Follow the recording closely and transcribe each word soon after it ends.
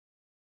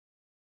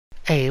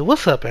Hey,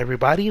 what's up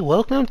everybody?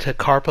 Welcome to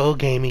Karpo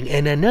Gaming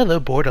and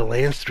another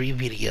Borderlands 3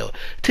 video.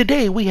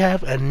 Today we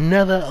have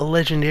another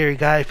legendary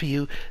guide for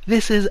you.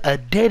 This is a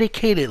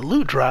dedicated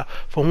loot drop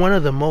for one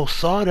of the most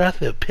sought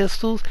after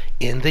pistols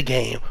in the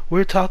game.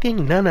 We're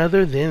talking none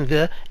other than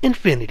the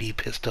Infinity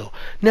Pistol.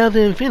 Now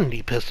the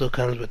Infinity Pistol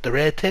comes with the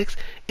red text.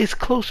 It's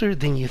closer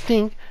than you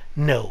think.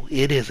 No,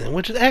 it isn't,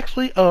 which is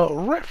actually a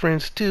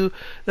reference to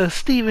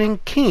Stephen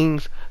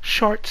King's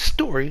short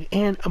story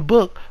and a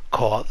book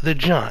called The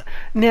John.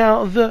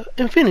 Now, the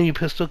Infinity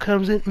Pistol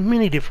comes in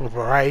many different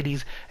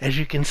varieties, as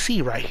you can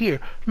see right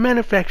here,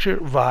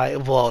 manufactured by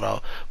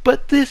Voldo.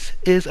 But this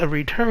is a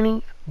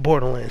returning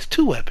Borderlands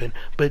 2 weapon,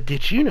 but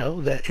did you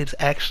know that it's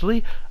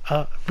actually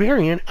a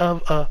variant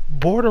of a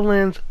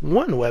Borderlands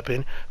 1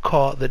 weapon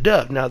called the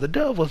Dove? Now, the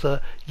Dove was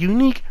a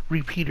unique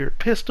repeater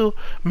pistol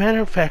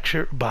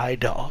manufactured by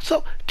Dahl.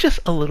 So, just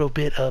a little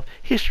bit of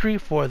history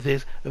for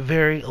this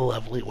very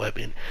lovely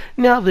weapon.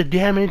 Now, the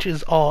damage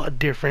is all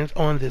different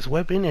on this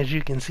weapon, as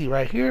you can see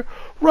right here,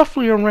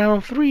 roughly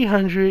around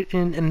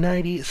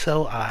 390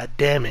 so odd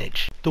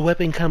damage. The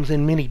weapon comes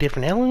in many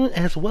different elements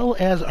as well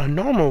as a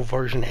normal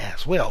version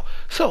as well.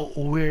 So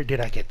where did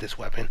I get this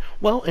weapon?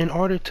 Well, in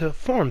order to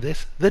form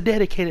this, the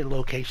dedicated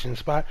location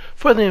spot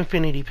for the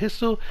Infinity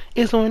Pistol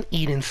is on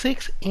Eden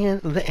 6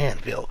 and the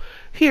Anvil.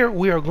 Here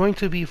we are going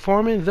to be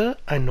forming the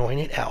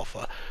Anointed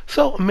Alpha.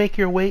 So make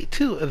your way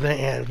to the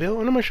Anvil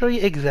and I'm going to show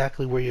you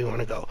exactly where you're going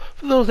to go.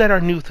 For those that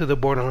are new to the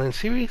Borderlands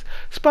series,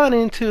 spawn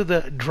into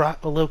the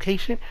drop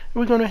location.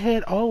 We're going to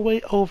head all the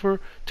way over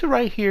to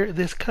right here,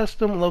 this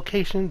custom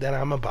location that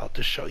I'm about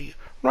to show you.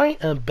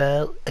 Right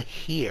about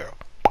here.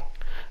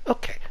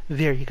 Okay,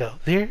 there you go.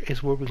 There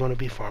is where we're going to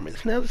be farming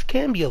this. Now, this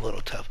can be a little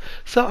tough,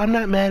 so I'm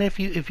not mad if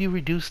you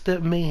reduce the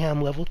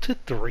mayhem level to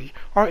 3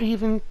 or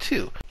even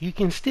 2. You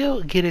can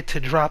still get it to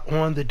drop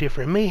on the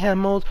different mayhem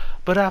modes,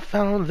 but I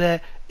found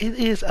that it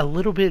is a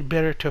little bit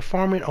better to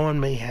farm it on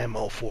mayhem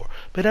mode 4.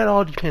 But that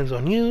all depends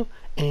on you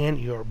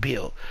and your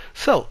build.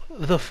 So,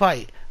 the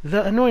fight.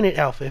 The Anointed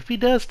Alpha, if he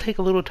does take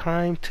a little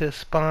time to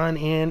spawn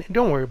in,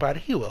 don't worry about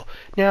it, he will.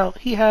 Now,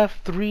 he has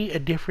 3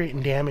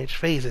 different damage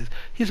phases.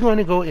 He's going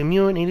to go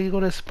immune and he's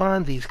going to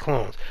spawn these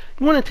clones.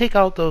 You want to take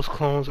out those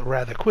clones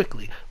rather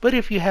quickly. But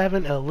if you're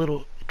having a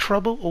little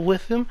trouble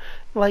with them,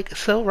 like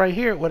so right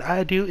here, what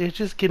I do is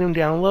just get him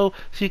down low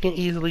so you can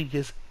easily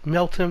just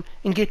melt him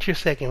and get your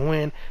second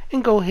win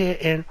and go ahead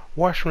and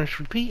wash, rinse,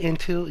 repeat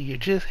until you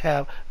just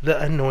have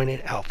the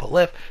Anointed Alpha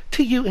left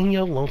to you and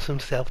your lonesome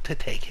self to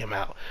take him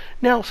out.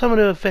 Now, some of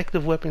the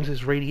effective weapons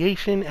is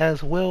radiation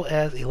as well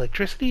as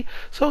electricity,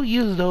 so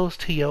use those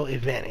to your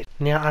advantage.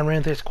 Now, I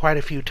ran this quite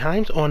a few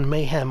times on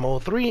Mayhem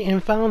Mode 3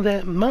 and found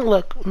that my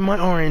luck, my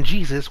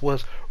RNGesus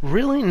was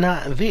really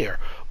not there.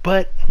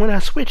 But when I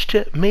switched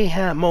to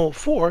Mayhem Mode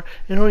 4,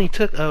 it only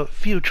took a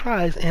few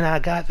tries and I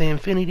got the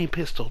Infinity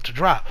Pistol to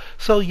drop.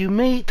 So you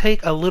may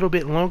take a little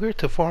bit longer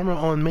to farm it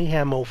on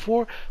Mayhem Mode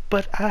 4,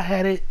 but I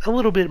had it a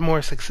little bit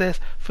more success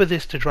for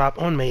this to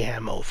drop on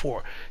Mayhem Mode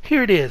 4.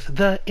 Here it is,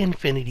 the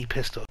Infinity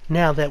Pistol.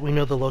 Now that we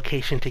know the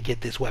location to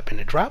get this weapon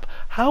to drop,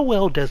 how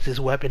well does this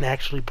weapon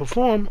actually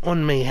perform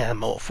on Mayhem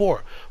Mode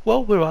 4?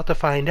 Well, we're about to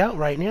find out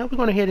right now. We're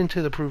going to head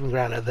into the proving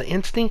ground of the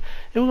Instinct,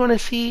 and we're going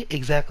to see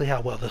exactly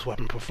how well this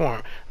weapon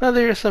performs. Now,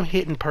 there are some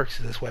hidden perks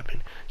to this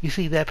weapon. You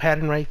see that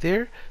pattern right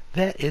there?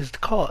 That is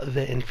called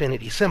the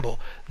Infinity symbol.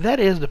 That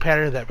is the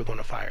pattern that we're going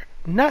to fire.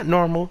 Not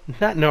normal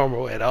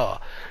at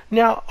all.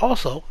 Now,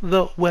 also,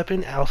 the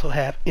weapon also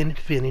have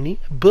infinity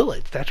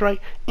bullets. That's right,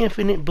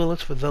 infinite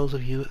bullets for those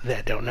of you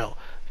that don't know.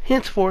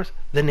 Henceforth,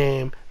 the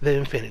name, the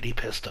Infinity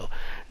Pistol.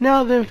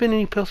 Now, the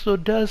Infinity Pistol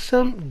does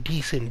some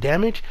decent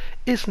damage.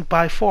 It's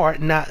by far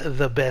not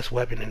the best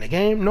weapon in the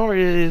game, nor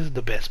is it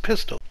the best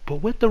pistol. But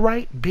with the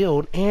right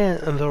build and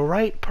the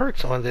right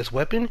perks on this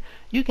weapon,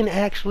 you can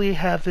actually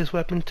have this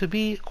weapon to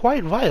be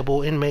quite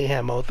viable in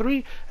Mayhem Mode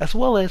 3 as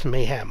well as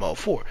Mayhem Mode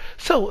 4.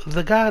 So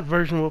the God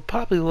version will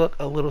probably look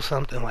a little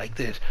something like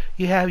this.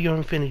 You have your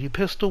Infinity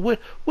Pistol with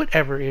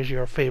whatever is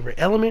your favorite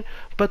element,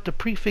 but the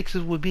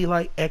prefixes would be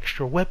like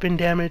extra weapon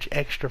damage,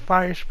 extra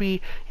fire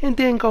speed, and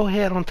then go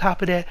ahead on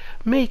top of that,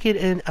 make it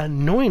an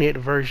anointed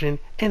version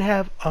and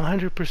have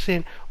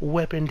 100%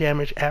 weapon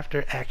damage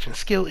after action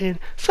skill in,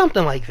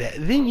 something like that.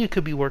 Then you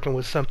could be working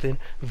with something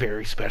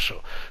very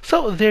special.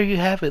 So there you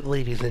have it,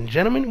 ladies and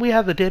gentlemen. We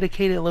have the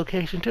dedicated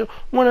location to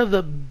one of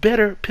the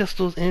better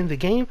pistols in the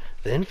game,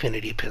 the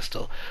Infinity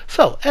Pistol.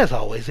 So, as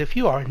always, if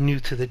you are new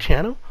to the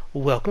channel,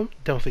 welcome.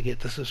 Don't forget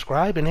to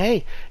subscribe. And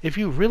hey, if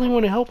you really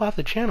want to help out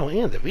the channel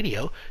and the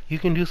video, you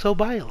can do so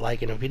by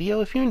liking the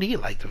video if you indeed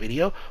like the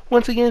video.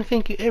 Once again,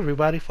 thank you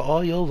everybody for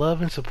all your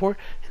love and support.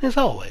 And as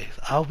always,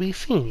 I'll be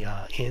seeing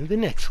y'all in the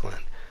next one.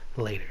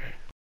 Later.